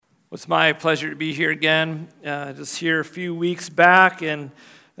It's my pleasure to be here again, just here a few weeks back and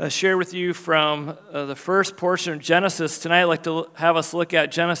share with you from the first portion of Genesis. Tonight I'd like to have us look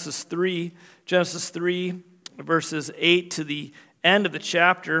at Genesis 3, verses 8 to the end of the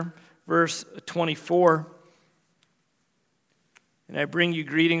chapter, verse 24. And I bring you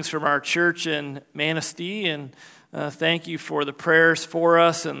greetings from our church in Manistee, and thank you for the prayers for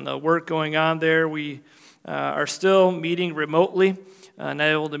us and the work going on there. We are still meeting remotely. Not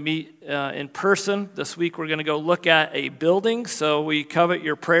able to meet in person. This week we're going to go look at a building, so we covet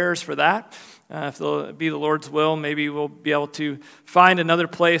your prayers for that. If it'll be the Lord's will, maybe we'll be able to find another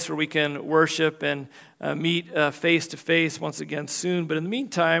place where we can worship and meet face-to-face once again soon. But in the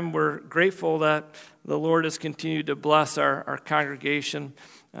meantime, we're grateful that the Lord has continued to bless our congregation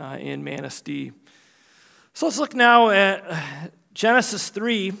in Manistee. So let's look now at Genesis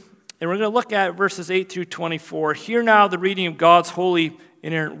 3. And we're going to look at verses 8 through 24. Hear now the reading of God's holy,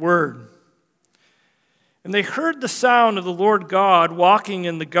 inerrant word. And they heard the sound of the Lord God walking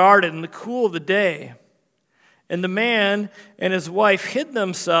in the garden in the cool of the day. And the man and his wife hid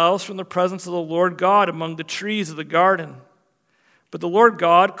themselves from the presence of the Lord God among the trees of the garden. But the Lord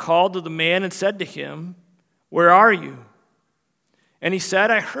God called to the man and said to him, "Where are you?" And he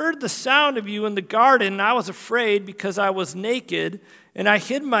said, "I heard the sound of you in the garden, and I was afraid because I was naked, and I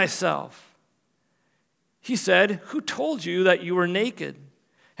hid myself." He said, "Who told you that you were naked?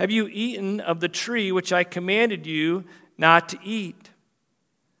 Have you eaten of the tree which I commanded you not to eat?"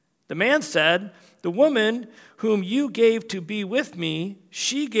 The man said, "The woman whom you gave to be with me,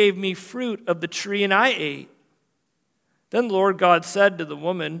 she gave me fruit of the tree, and I ate." Then the Lord God said to the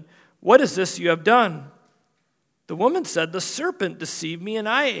woman, "What is this you have done?" The woman said, "The serpent deceived me, and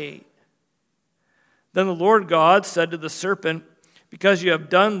I ate." Then the Lord God said to the serpent, "Because you have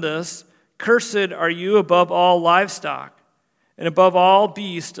done this, cursed are you above all livestock, and above all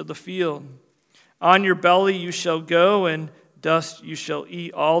beasts of the field. On your belly you shall go, and dust you shall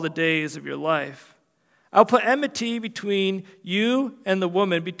eat all the days of your life. I'll put enmity between you and the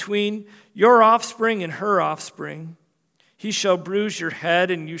woman, between your offspring and her offspring. He shall bruise your head,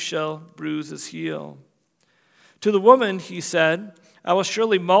 and you shall bruise his heel." To the woman he said, "I will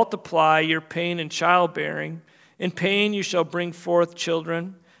surely multiply your pain in childbearing. In pain you shall bring forth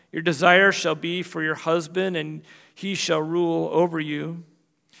children. Your desire shall be for your husband, and he shall rule over you."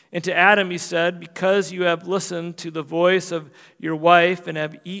 And to Adam he said, "Because you have listened to the voice of your wife and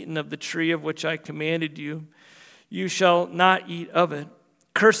have eaten of the tree of which I commanded you, you shall not eat of it.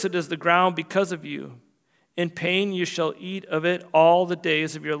 Cursed is the ground because of you. In pain you shall eat of it all the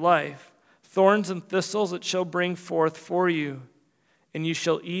days of your life. Thorns and thistles it shall bring forth for you, and you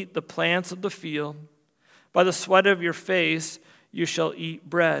shall eat the plants of the field. By the sweat of your face you shall eat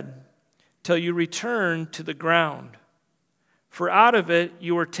bread, till you return to the ground. For out of it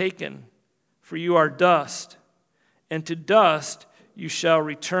you were taken, for you are dust, and to dust you shall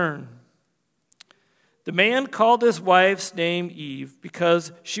return." The man called his wife's name Eve,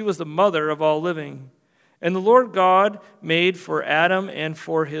 because she was the mother of all living. And the Lord God made for Adam and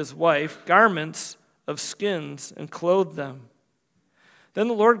for his wife garments of skins and clothed them. Then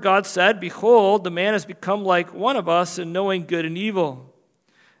the Lord God said, "Behold, the man has become like one of us in knowing good and evil.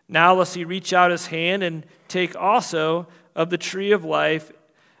 Now lest he reach out his hand and take also of the tree of life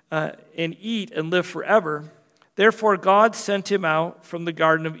and eat and live forever." Therefore God sent him out from the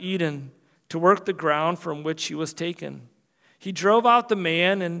Garden of Eden to work the ground from which he was taken. He drove out the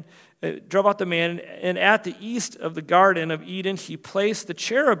man, and at the east of the Garden of Eden he placed the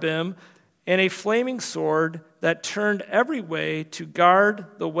cherubim and a flaming sword that turned every way to guard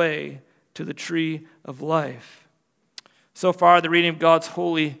the way to the tree of life. So far, the reading of God's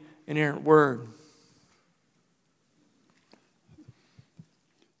holy, inerrant word.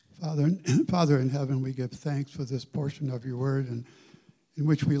 Father in heaven, we give thanks for this portion of your word, and in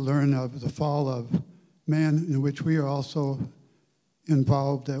which we learn of the fall of man, in which we are also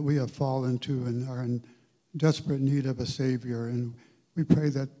involved, that we have fallen to and are in desperate need of a Savior. And we pray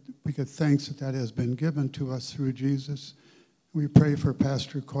that we give thanks that has been given to us through Jesus. We pray for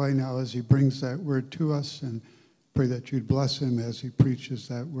Pastor Coy now as he brings that word to us, and pray that you'd bless him as he preaches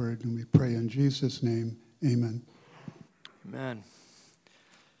that word. And we pray in Jesus' name, amen. Amen.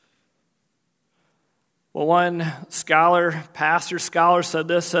 Well, one pastor scholar said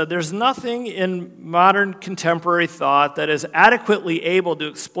this, "There's nothing in modern contemporary thought that is adequately able to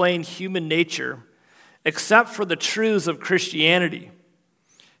explain human nature except for the truths of Christianity.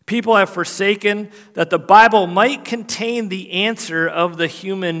 People have forsaken that the Bible might contain the answer of the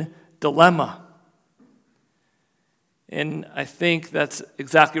human dilemma." And I think that's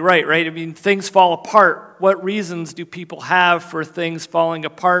exactly right? I mean, things fall apart. What reasons do people have for things falling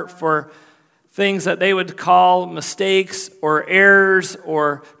apart, for things that they would call mistakes or errors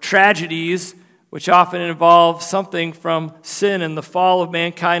or tragedies, which often involve something from sin and the fall of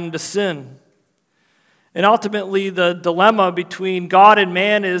mankind into sin? And ultimately, the dilemma between God and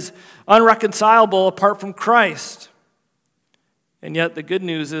man is unreconcilable apart from Christ. And yet the good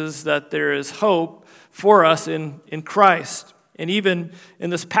news is that there is hope for us in Christ. And even in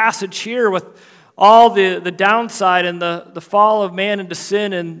this passage here, with all the downside and the fall of man into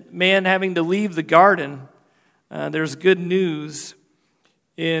sin and man having to leave the garden, there's good news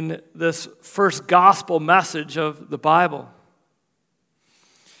in this first gospel message of the Bible.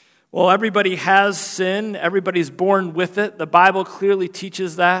 Well, everybody has sin. Everybody's born with it. The Bible clearly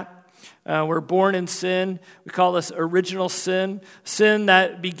teaches that. We're born in sin. We call this original sin. Sin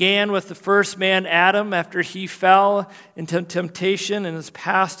that began with the first man, Adam, after he fell into temptation and is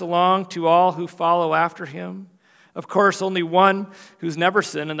passed along to all who follow after him. Of course, only one who's never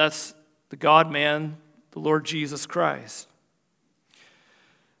sinned, and that's the God-man, the Lord Jesus Christ.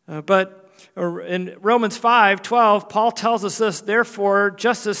 But in Romans 5:12, Paul tells us this: therefore,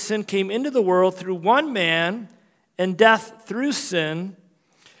 just as sin came into the world through one man, and death through sin,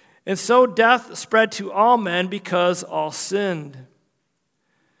 and so death spread to all men because all sinned.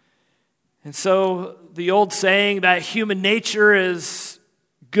 And so the old saying that human nature is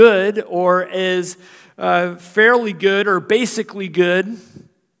good or is fairly good or basically good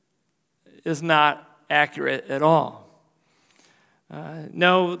is not accurate at all.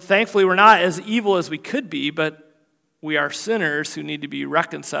 No, thankfully we're not as evil as we could be, but we are sinners who need to be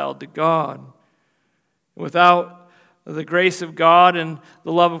reconciled to God. Without the grace of God and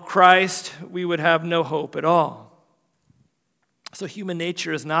the love of Christ, we would have no hope at all. So human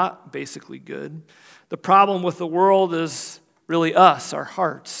nature is not basically good. The problem with the world is really us, our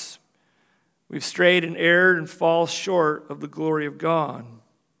hearts. We've strayed and erred and fall short of the glory of God.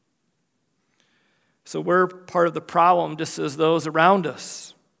 So we're part of the problem just as those around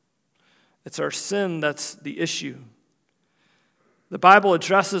us. It's our sin that's the issue. The Bible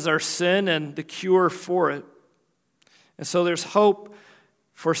addresses our sin and the cure for it. And so there's hope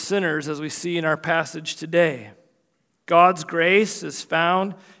for sinners as we see in our passage today. God's grace is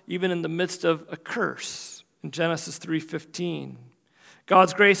found even in the midst of a curse in Genesis 3:15.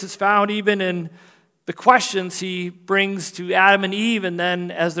 God's grace is found even in the questions he brings to Adam and Eve, and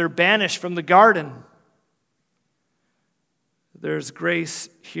then as they're banished from the garden. There's grace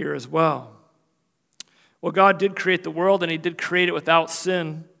here as well. Well, God did create the world, and he did create it without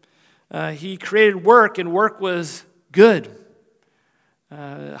sin. He created work, and work was good.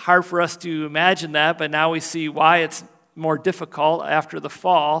 Hard for us to imagine that, but now we see why it's more difficult after the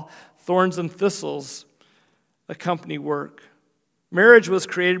fall. Thorns and thistles accompany work. Marriage was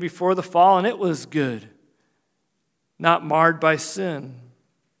created before the fall, and it was good, not marred by sin.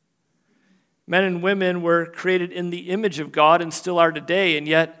 Men and women were created in the image of God and still are today, and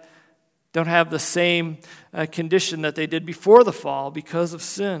yet don't have the same condition that they did before the fall because of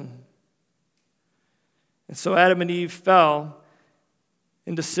sin. And so Adam and Eve fell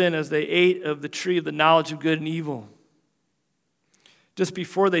into sin as they ate of the tree of the knowledge of good and evil. Just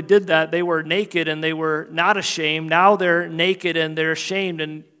before they did that, they were naked and they were not ashamed. Now they're naked and they're ashamed,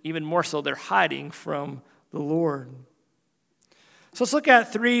 and even more so, they're hiding from the Lord. So let's look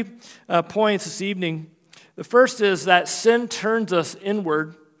at 3 points this evening. The first is that sin turns us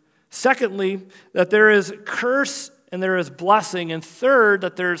inward. Secondly, that there is curse and there is blessing. And third,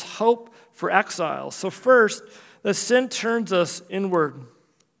 that there is hope for exiles. So first, the sin turns us inward.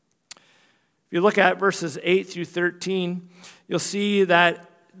 If you look at verses 8 through 13, you'll see that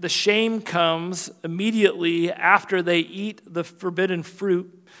the shame comes immediately after they eat the forbidden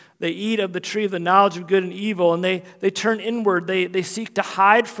fruit. They eat of the tree of the knowledge of good and evil, and they turn inward. They seek to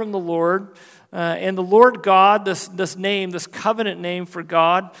hide from the Lord. And the Lord God, this name, this covenant name for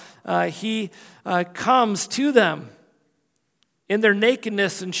God, he comes to them in their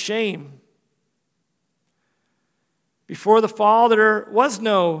nakedness and shame. Before the fall, there was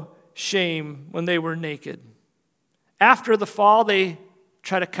no shame when they were naked. After the fall, they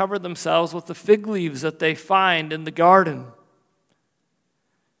try to cover themselves with the fig leaves that they find in the garden.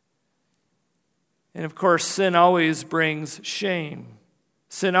 And of course, sin always brings shame.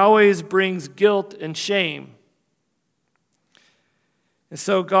 Sin always brings guilt and shame. And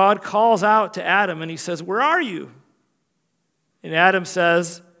so God calls out to Adam and he says, "Where are you?" And Adam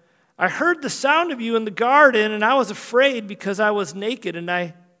says, "I heard the sound of you in the garden, and I was afraid because I was naked and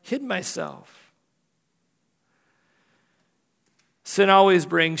I hid myself." Sin always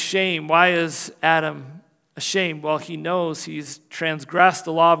brings shame. Why is Adam ashamed? Well, he knows he's transgressed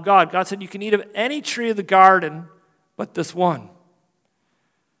the law of God. God said, you can eat of any tree of the garden but this one.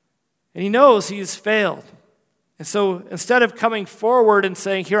 And he knows he's failed. And so instead of coming forward and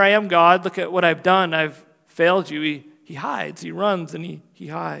saying, here I am, God, look at what I've done, I've failed you, he hides, he runs, and he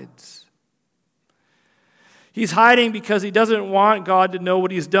hides. He's hiding because he doesn't want God to know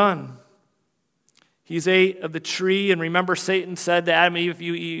what he's done. He's ate of the tree, and remember Satan said to Adam and Eve,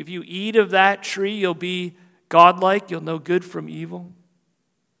 if you eat of that tree, you'll be godlike, you'll know good from evil.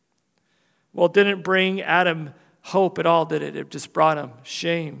 Well, it didn't bring Adam hope at all, did it? It just brought him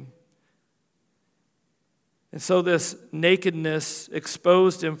shame. And so this nakedness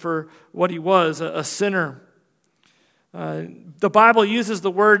exposed him for what he was, a sinner. The Bible uses the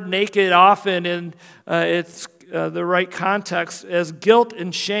word naked often in its the right context as guilt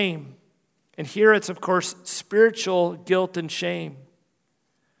and shame. And here it's, of course, spiritual guilt and shame.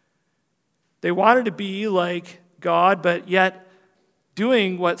 They wanted to be like God, but yet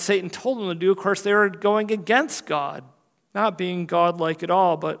doing what Satan told them to do, of course, they were going against God, not being godlike at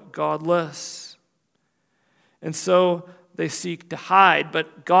all, but godless. And so they seek to hide,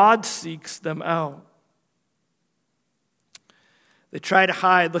 but God seeks them out. They try to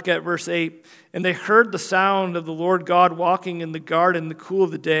hide. Look at verse 8. And they heard the sound of the Lord God walking in the garden in the cool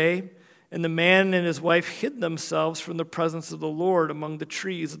of the day, and the man and his wife hid themselves from the presence of the Lord among the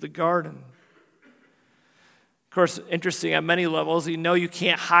trees of the garden. Of course, interesting at many levels. You know you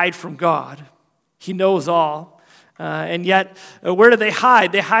can't hide from God. He knows all. And yet, where do they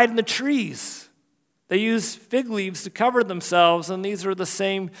hide? They hide in the trees. They use fig leaves to cover themselves, and these are this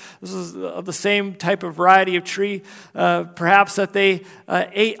is of the same type of variety of tree, perhaps that they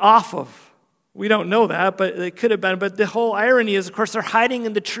ate off of. We don't know that, but it could have been. But the whole irony is, of course, they're hiding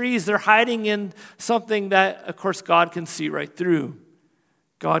in the trees. They're hiding in something that, of course, God can see right through.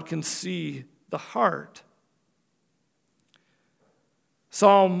 God can see the heart.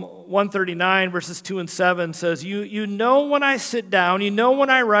 Psalm 139, verses 2 and 7 says, You know when I sit down, you know when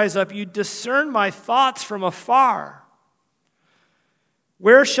I rise up, you discern my thoughts from afar.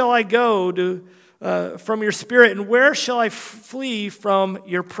 Where shall I go from your spirit, and where shall I flee from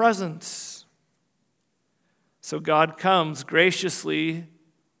your presence? So God comes graciously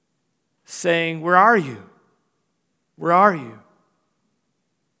saying, where are you? Where are you?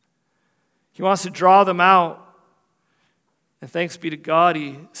 He wants to draw them out. And thanks be to God,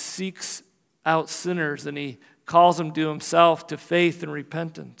 he seeks out sinners and he calls them to himself to faith and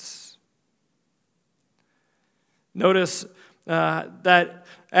repentance. Notice that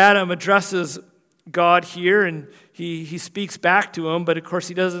Adam addresses God here and he speaks back to him, but of course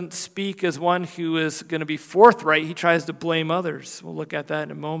he doesn't speak as one who is going to be forthright. He tries to blame others. We'll look at that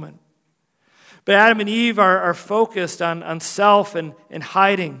in a moment. But Adam and Eve are focused on self and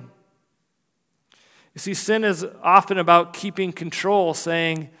hiding. You see, sin is often about keeping control,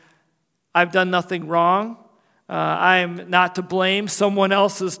 saying, I've done nothing wrong. I'm not to blame. Someone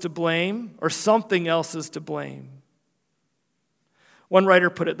else is to blame, or something else is to blame. One writer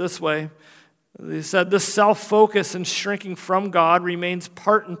put it this way. He said, this self-focus and shrinking from God remains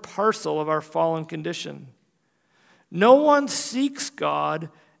part and parcel of our fallen condition. No one seeks God.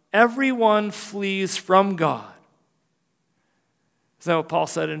 Everyone flees from God. Is that what Paul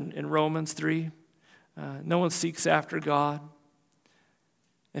said in Romans 3? No one seeks after God.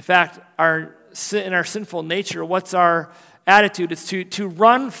 In fact, in our sinful nature, what's our attitude? It's to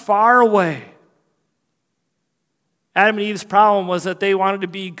run far away. Adam and Eve's problem was that they wanted to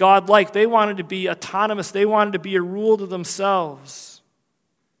be godlike. They wanted to be autonomous. They wanted to be a rule to themselves.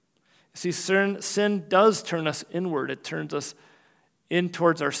 See, sin does turn us inward. It turns us in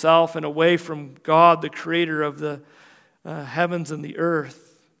towards ourselves and away from God, the creator of the heavens and the earth.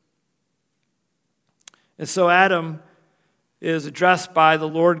 And so Adam is addressed by the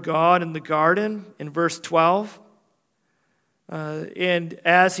Lord God in the garden in verse 12. And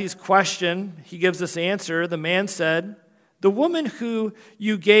as he's questioned, he gives this answer. The man said, the woman who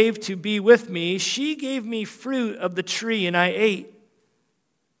you gave to be with me, she gave me fruit of the tree and I ate.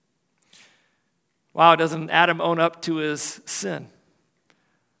 Wow, doesn't Adam own up to his sin?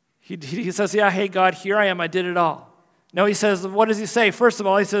 He says, yeah, hey, God, here I am. I did it all. No, he says, what does he say? First of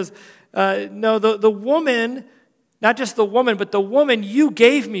all, he says, no, the woman, not just the woman, but the woman you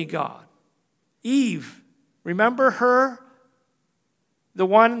gave me, God. Eve, remember her? The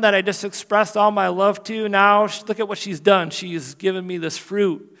one that I just expressed all my love to, now look at what she's done. She's given me this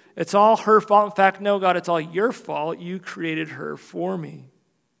fruit. It's all her fault. In fact, no, God, it's all your fault. You created her for me.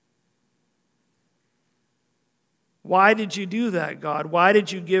 Why did you do that, God? Why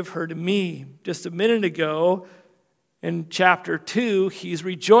did you give her to me? Just a minute ago, in chapter 2, he's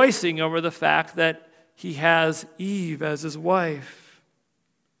rejoicing over the fact that he has Eve as his wife.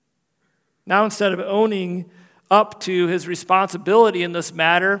 Now, instead of owning up to his responsibility in this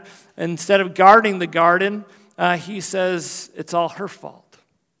matter, instead of guarding the garden, he says it's all her fault.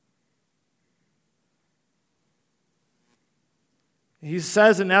 He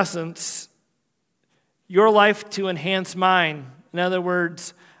says, in essence, your life to enhance mine. In other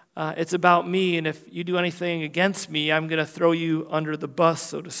words, it's about me, and if you do anything against me, I'm going to throw you under the bus,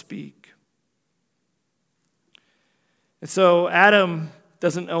 so to speak. And so Adam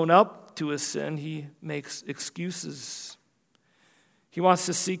doesn't own up to his sin. He makes excuses. He wants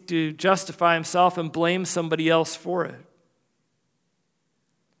to seek to justify himself and blame somebody else for it.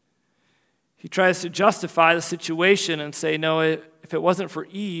 He tries to justify the situation and say, no, if it wasn't for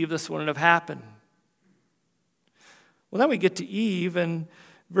Eve, this wouldn't have happened. Well, then we get to Eve and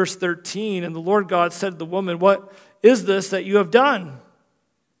verse 13, and the Lord God said to the woman, what is this that you have done?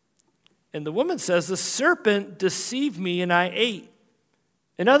 And the woman says, the serpent deceived me and I ate.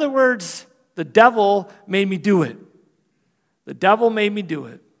 In other words, the devil made me do it. The devil made me do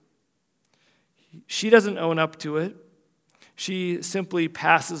it. She doesn't own up to it. She simply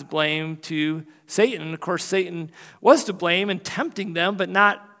passes blame to Satan. And of course, Satan was to blame in tempting them, but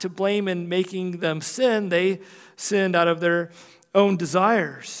not to blame in making them sin. They sinned out of their own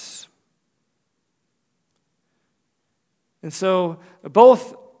desires. And so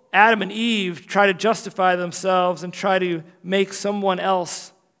both Adam and Eve try to justify themselves and try to make someone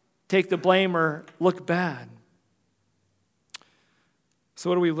else take the blame or look bad. So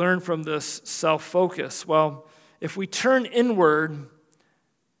what do we learn from this self-focus? Well, if we turn inward,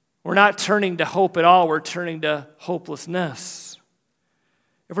 we're not turning to hope at all, we're turning to hopelessness.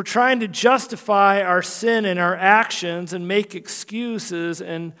 If we're trying to justify our sin and our actions and make excuses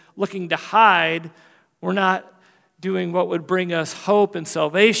and looking to hide, we're not doing what would bring us hope and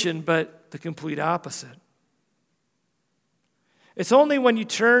salvation, but the complete opposite. It's only when you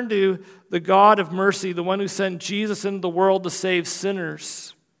turn to the God of mercy, the one who sent Jesus into the world to save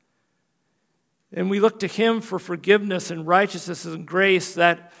sinners, and we look to him for forgiveness and righteousness and grace,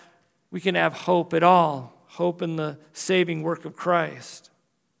 that we can have hope at all, hope in the saving work of Christ.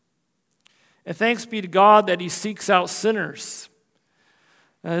 And thanks be to God that he seeks out sinners.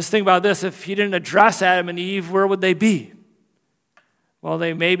 Just think about this. If he didn't address Adam and Eve, where would they be? Well,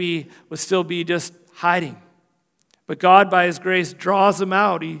 they maybe would still be just hiding. But God, by his grace, draws them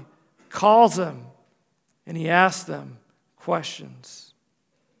out. He calls them, and he asks them questions.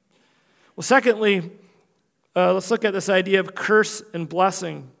 Well, secondly, let's look at this idea of curse and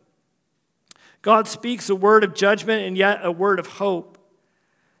blessing. God speaks a word of judgment and yet a word of hope.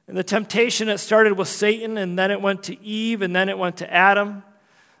 And the temptation, it started with Satan, and then it went to Eve, and then it went to Adam.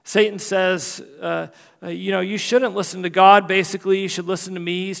 Satan says, you shouldn't listen to God, basically. You should listen to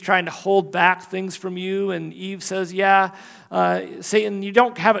me. He's trying to hold back things from you. And Eve says, Satan, you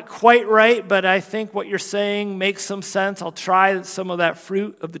don't have it quite right, but I think what you're saying makes some sense. I'll try some of that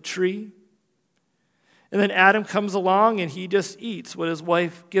fruit of the tree. And then Adam comes along, and he just eats what his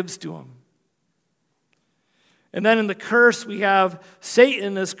wife gives to him. And then in the curse, we have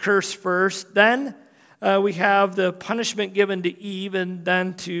Satan as cursed first. Then we have the punishment given to Eve and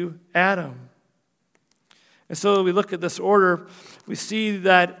then to Adam. And so we look at this order, we see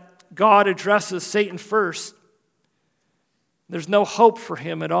that God addresses Satan first. There's no hope for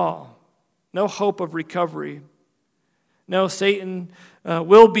him at all. No hope of recovery. No, Satan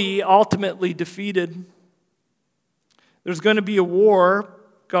will be ultimately defeated. There's going to be a war,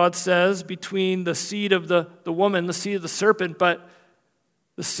 God says, between the seed of the woman, the seed of the serpent, but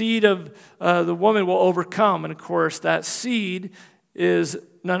the seed of the woman will overcome. And of course, that seed is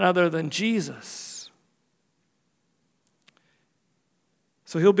none other than Jesus.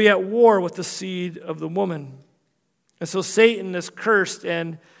 So he'll be at war with the seed of the woman. And so Satan is cursed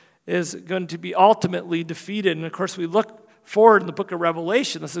and is going to be ultimately defeated. And of course, we look forward in the book of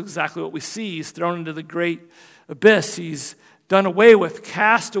Revelation. This is exactly what we see. He's thrown into the great abyss. He's done away with,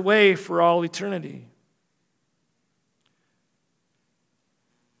 cast away for all eternity.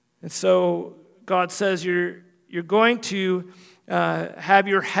 And so God says you're going to have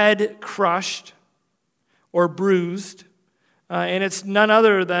your head crushed or bruised, and it's none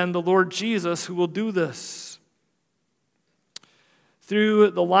other than the Lord Jesus who will do this.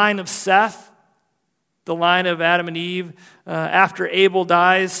 Through the line of Seth, the line of Adam and Eve, after Abel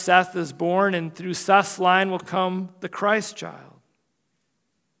dies, Seth is born, and through Seth's line will come the Christ child.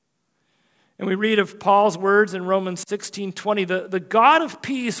 And we read of Paul's words in Romans 16:20, the God of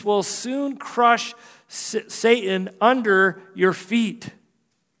peace will soon crush Satan under your feet.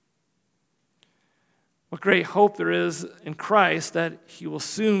 What great hope there is in Christ that he will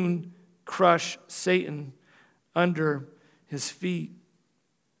soon crush Satan under his feet.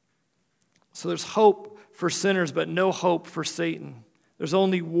 So there's hope for sinners, but no hope for Satan. There's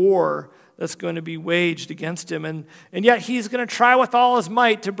only war that's going to be waged against him. And yet he's going to try with all his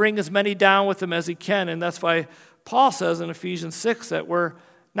might to bring as many down with him as he can. And that's why Paul says in Ephesians 6 that we're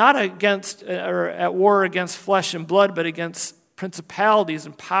not against or at war against flesh and blood, but against principalities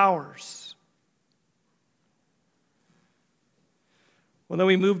and powers. Well, then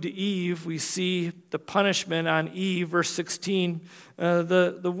we move to Eve. We see the punishment on Eve, verse 16.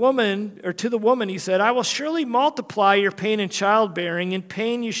 The woman, or to the woman, he said, I will surely multiply your pain in childbearing. In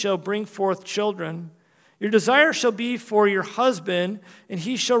pain you shall bring forth children. Your desire shall be for your husband, and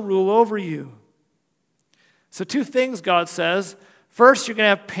he shall rule over you. So two things God says. First, you're going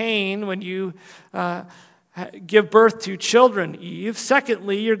to have pain when you give birth to children, Eve.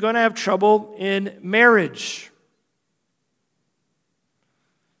 Secondly, you're going to have trouble in marriage.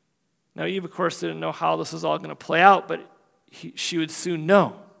 Now, Eve, of course, didn't know how this was all going to play out, but she would soon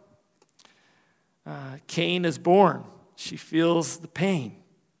know. Cain is born. She feels the pain.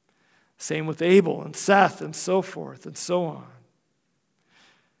 Same with Abel and Seth and so forth and so on.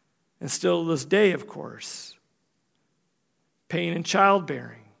 And still to this day, of course, pain in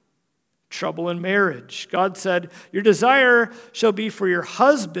childbearing, trouble in marriage. God said, your desire shall be for your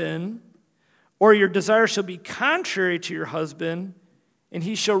husband, or your desire shall be contrary to your husband, and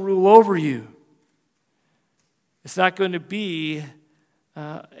he shall rule over you. It's not going to be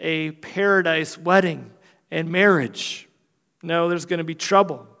a paradise wedding and marriage. No, there's going to be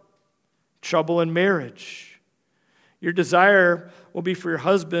trouble in marriage. Your desire will be for your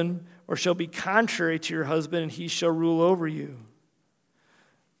husband, or shall be contrary to your husband, and he shall rule over you.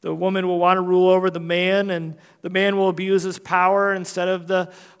 The woman will want to rule over the man, and the man will abuse his power instead of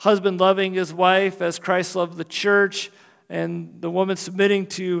the husband loving his wife as Christ loved the church, and the woman submitting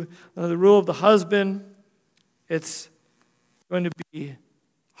to the rule of the husband. It's going to be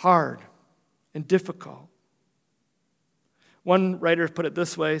hard and difficult. One writer put it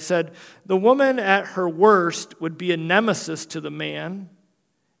this way, said, the woman at her worst would be a nemesis to the man,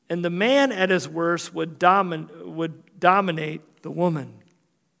 and the man at his worst would dominate the woman.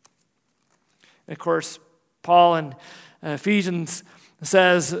 And of course, Paul in Ephesians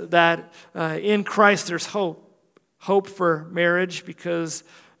says that in Christ there's hope for marriage, because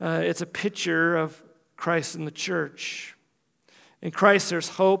it's a picture of Christ and the church. In Christ there's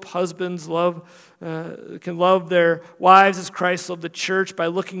hope. Husbands can love their wives as Christ loved the church by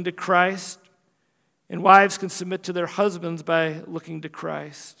looking to Christ. And wives can submit to their husbands by looking to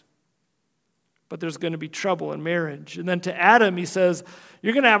Christ. But there's going to be trouble in marriage. And then to Adam, he says,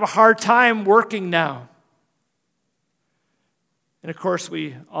 you're going to have a hard time working now. And of course,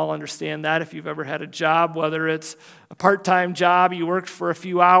 we all understand that if you've ever had a job, whether it's a part-time job, you worked for a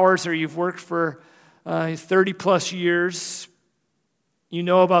few hours, or you've worked for 30 plus years, you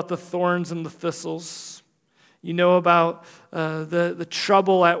know about the thorns and the thistles. You know about the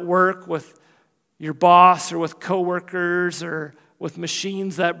trouble at work with your boss or with coworkers or with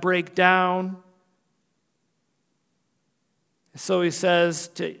machines that break down. So he says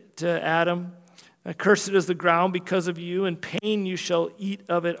to Adam, cursed is the ground because of you, and pain you shall eat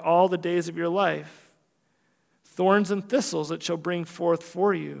of it all the days of your life. Thorns and thistles it shall bring forth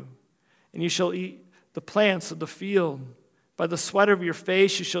for you, and you shall eat the plants of the field. By the sweat of your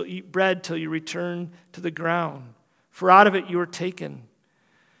face you shall eat bread till you return to the ground. For out of it you are taken.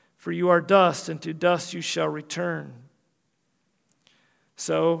 For you are dust, and to dust you shall return.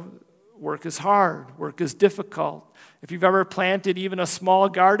 So work is hard. Work is difficult. If you've ever planted even a small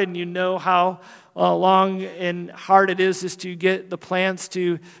garden, you know how long and hard it is just to get the plants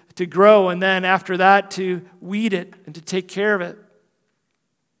to grow, and then after that to weed it and to take care of it.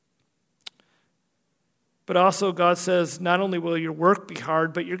 But also God says, not only will your work be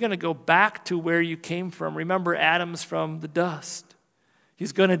hard, but you're going to go back to where you came from. Remember, Adam's from the dust.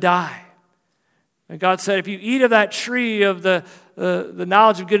 He's going to die. And God said, if you eat of that tree of the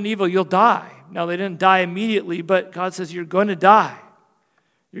knowledge of good and evil, you'll die. Now, they didn't die immediately, but God says you're going to die.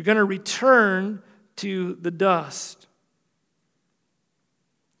 You're going to return to the dust.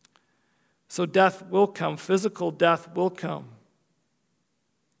 So death will come. Physical death will come.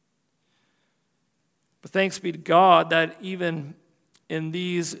 But thanks be to God that even in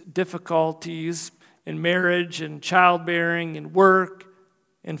these difficulties in marriage and childbearing and work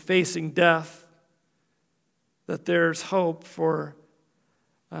and facing death, that there's hope for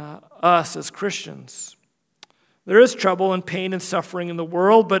us as Christians. There is trouble and pain and suffering in the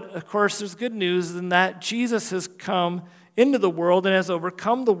world, but of course there's good news in that Jesus has come into the world and has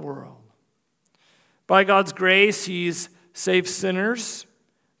overcome the world. By God's grace, he's saved sinners.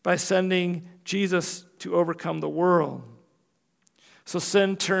 by sending Jesus to overcome the world. So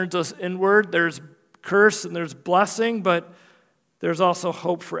sin turns us inward. There's curse and there's blessing, but there's also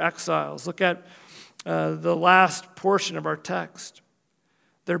hope for exiles. Look at the last portion of our text.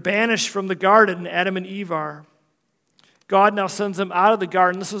 They're banished from the garden, Adam and Eve are. God now sends them out of the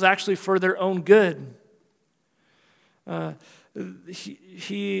garden. This was actually for their own good.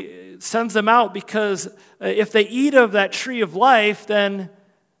 He sends them out because if they eat of that tree of life, then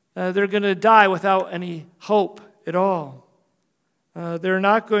they're going to die without any hope at all. They're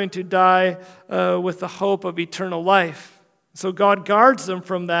not going to die with the hope of eternal life. So God guards them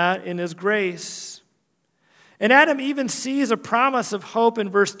from that in His grace. And Adam even sees a promise of hope in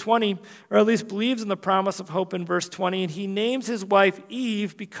verse 20, or at least believes in the promise of hope in verse 20, and he names his wife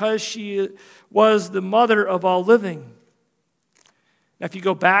Eve because she was the mother of all living. Now, if you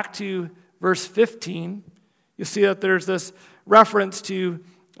go back to verse 15, you'll see that there's this reference to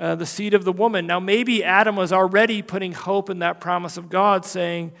the seed of the woman. Now, maybe Adam was already putting hope in that promise of God,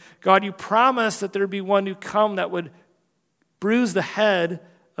 saying, God, you promised that there would be one who come that would bruise the head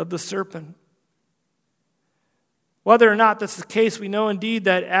of the serpent. Whether or not that's the case, we know indeed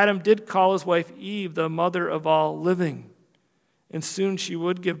that Adam did call his wife Eve the mother of all living. And soon she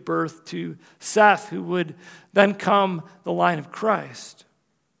would give birth to Seth, who would then come the line of Christ.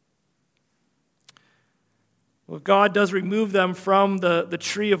 Well, God does remove them from the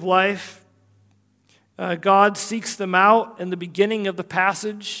tree of life. God seeks them out in the beginning of the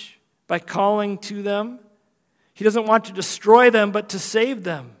passage by calling to them. He doesn't want to destroy them, but to save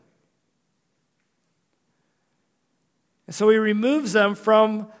them. And so He removes them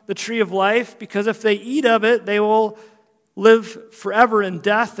from the tree of life because if they eat of it, they will live forever in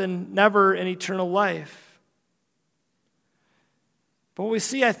death and never in eternal life. But what we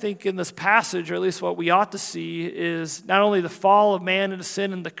see, I think, in this passage, or at least what we ought to see, is not only the fall of man into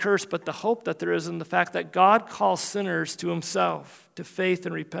sin and the curse, but the hope that there is in the fact that God calls sinners to Himself, to faith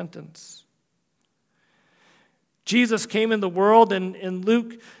and repentance. Jesus came in the world, and in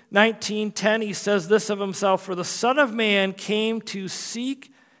Luke 19:10, He says this of Himself, "For the Son of Man came to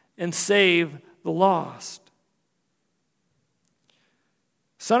seek and save the lost."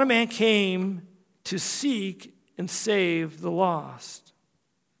 Son of Man came to seek and save the lost.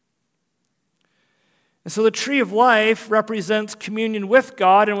 And so the tree of life represents communion with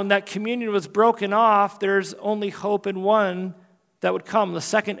God, and when that communion was broken off, there's only hope in one that would come, the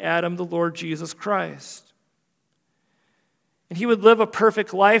second Adam, the Lord Jesus Christ. And He would live a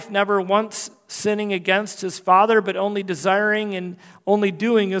perfect life, never once sinning against His Father, but only desiring and only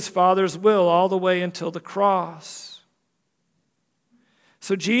doing His Father's will all the way until the cross.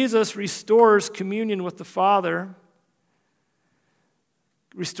 So Jesus restores communion with the Father,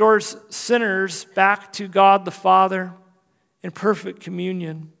 restores sinners back to God the Father in perfect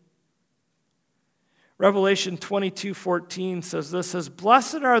communion. Revelation 22:14 says this, says,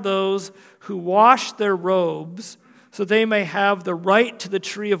 "Blessed are those who wash their robes, so they may have the right to the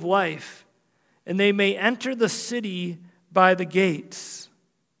tree of life, and they may enter the city by the gates."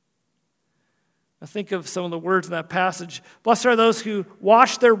 Now think of some of the words in that passage. Blessed are those who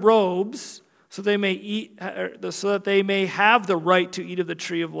wash their robes, so they may eat, so that they may have the right to eat of the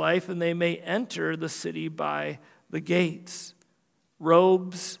tree of life, and they may enter the city by the gates.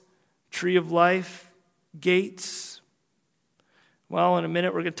 Robes, tree of life, gates. Well, in a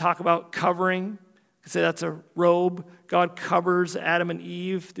minute we're going to talk about covering. You could say that's a robe. God covers Adam and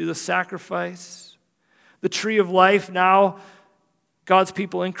Eve through the sacrifice. The tree of life, now God's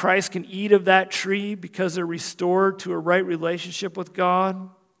people in Christ can eat of that tree because they're restored to a right relationship with God.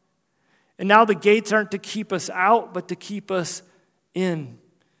 And now the gates aren't to keep us out, but to keep us in.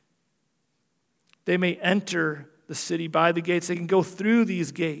 They may enter the city by the gates. They can go through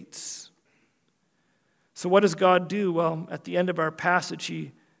these gates. So what does God do? Well, at the end of our passage,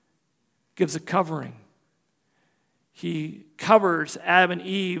 He gives a covering. He covers Adam and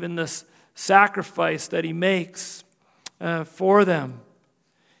Eve in this sacrifice that He makes for them.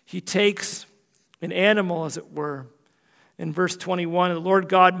 He takes an animal, as it were. In verse 21, the Lord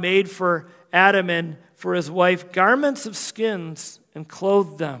God made for Adam and for his wife garments of skins and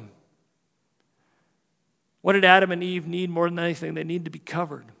clothed them. What did Adam and Eve need more than anything? They need to be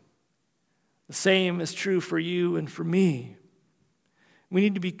covered. The same is true for you and for me. We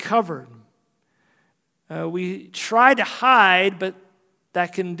need to be covered. We try to hide, but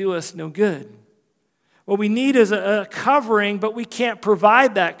that can do us no good. What we need is a covering, but we can't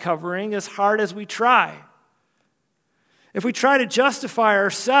provide that covering as hard as we try. If we try to justify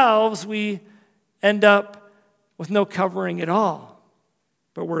ourselves, we end up with no covering at all,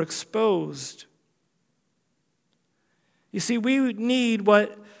 but we're exposed. You see, we need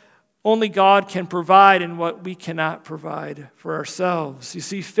what only God can provide and what we cannot provide for ourselves. You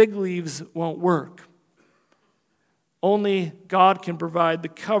see, fig leaves won't work. Only God can provide the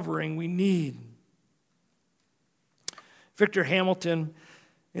covering we need. Victor Hamilton,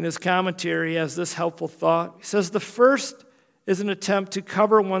 in his commentary, has this helpful thought. He says, the first is an attempt to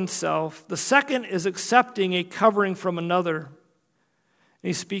cover oneself. The second is accepting a covering from another. And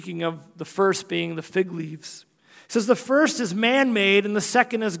he's speaking of the first being the fig leaves. He says, the first is man-made and the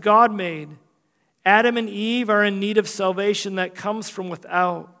second is God-made. Adam and Eve are in need of salvation that comes from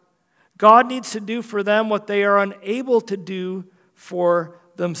without. God needs to do for them what they are unable to do for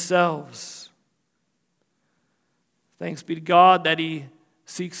themselves. Thanks be to God that He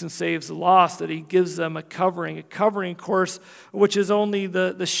seeks and saves the lost, that He gives them a covering, of course, which is only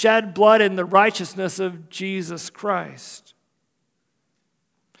the shed blood and the righteousness of Jesus Christ.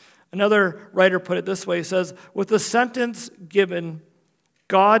 Another writer put it this way, he says, with the sentence given,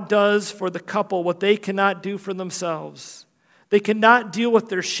 God does for the couple what they cannot do for themselves. They cannot deal with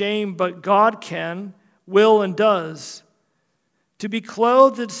their shame, but God can, will, and does. To be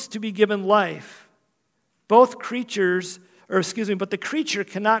clothed is to be given life. But the creature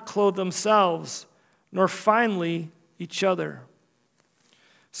cannot clothe themselves, nor finally each other.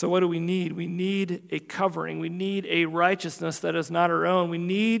 So what do we need? We need a covering. We need a righteousness that is not our own. We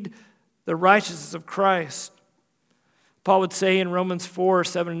need the righteousness of Christ. Paul would say in Romans 4,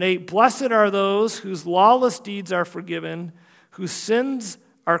 7 and 8, blessed are those whose lawless deeds are forgiven, whose sins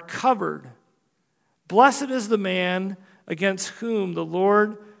are covered. Blessed is the man against whom the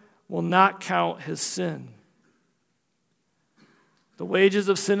Lord will not count his sin. The wages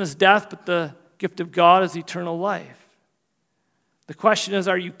of sin is death, but the gift of God is eternal life. The question is,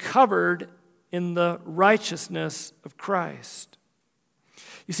 are you covered in the righteousness of Christ?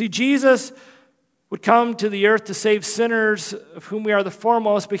 You see, Jesus would come to the earth to save sinners, of whom we are the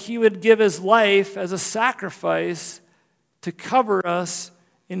foremost, but He would give His life as a sacrifice to cover us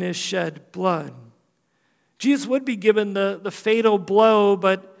in His shed blood. Jesus would be given the fatal blow,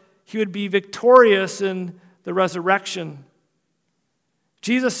 but He would be victorious in the resurrection.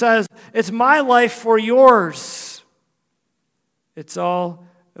 Jesus says, it's my life for yours. It's all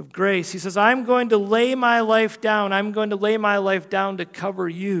of grace. He says, I'm going to lay my life down. I'm going to lay my life down to cover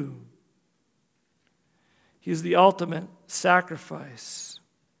you. He's the ultimate sacrifice.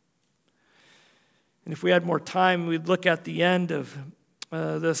 And if we had more time, we'd look at the end of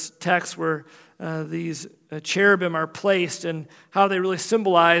this text where these cherubim are placed and how they really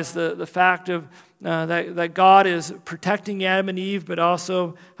symbolize the fact of that God is protecting Adam and Eve, but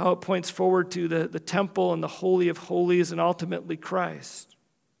also how it points forward to the temple and the Holy of Holies and ultimately Christ.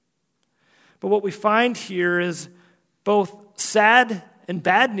 But what we find here is both sad and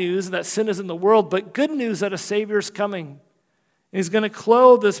bad news that sin is in the world, but good news that a Savior is coming. And He's going to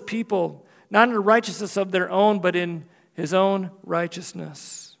clothe His people, not in the righteousness of their own, but in His own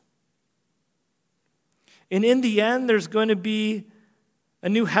righteousness. And in the end, there's going to be a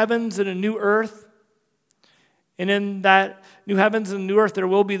new heavens and a new earth. And in that new heavens and new earth, there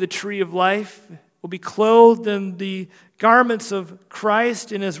will be the tree of life. We'll be clothed in the garments of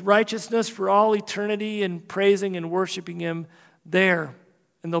Christ in His righteousness for all eternity and praising and worshiping Him there.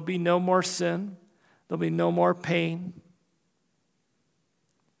 And there'll be no more sin. There'll be no more pain.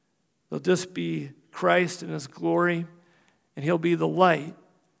 There'll just be Christ in His glory, and He'll be the light.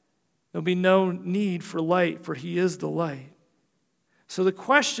 There'll be no need for light, for He is the light. So the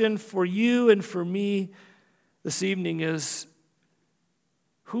question for you and for me this evening is,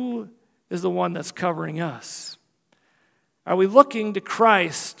 who is the one that's covering us? Are we looking to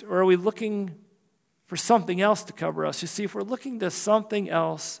Christ, or are we looking for something else to cover us? You see, if we're looking to something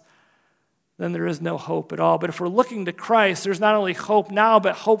else, then there is no hope at all. But if we're looking to Christ, there's not only hope now,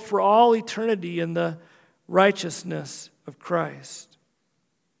 but hope for all eternity in the righteousness of Christ.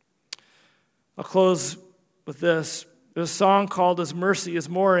 I'll close with this. There's a song called His Mercy is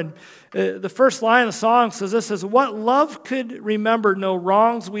More, and the first line of the song says this, says, what love could remember no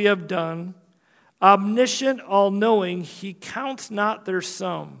wrongs we have done, omniscient, all-knowing, He counts not their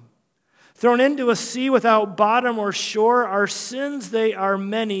sum. Thrown into a sea without bottom or shore, our sins, they are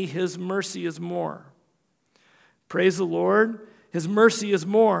many, His mercy is more. Praise the Lord, His mercy is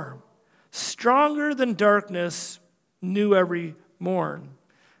more. Stronger than darkness, new every morn.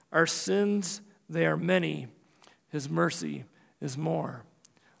 Our sins, they are many, His mercy is more.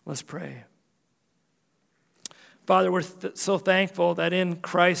 Let's pray. Father, we're so thankful that in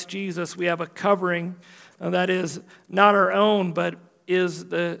Christ Jesus we have a covering that is not our own, but is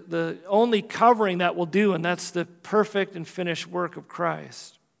the only covering that will do, and that's the perfect and finished work of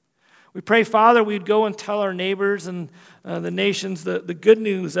Christ. We pray, Father, we'd go and tell our neighbors and the nations the good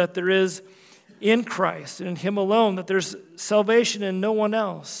news that there is in Christ and in Him alone, that there's salvation in no one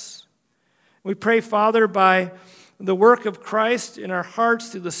else. We pray, Father, by the work of Christ in our hearts,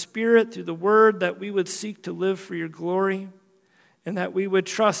 through the Spirit, through the Word, that we would seek to live for your glory, and that we would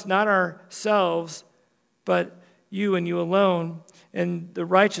trust not ourselves, but you and you alone, and the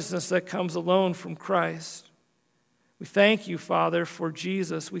righteousness that comes alone from Christ. We thank you, Father, for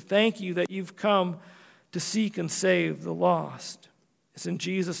Jesus. We thank you that you've come to seek and save the lost. It's in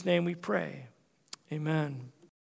Jesus' name we pray. Amen.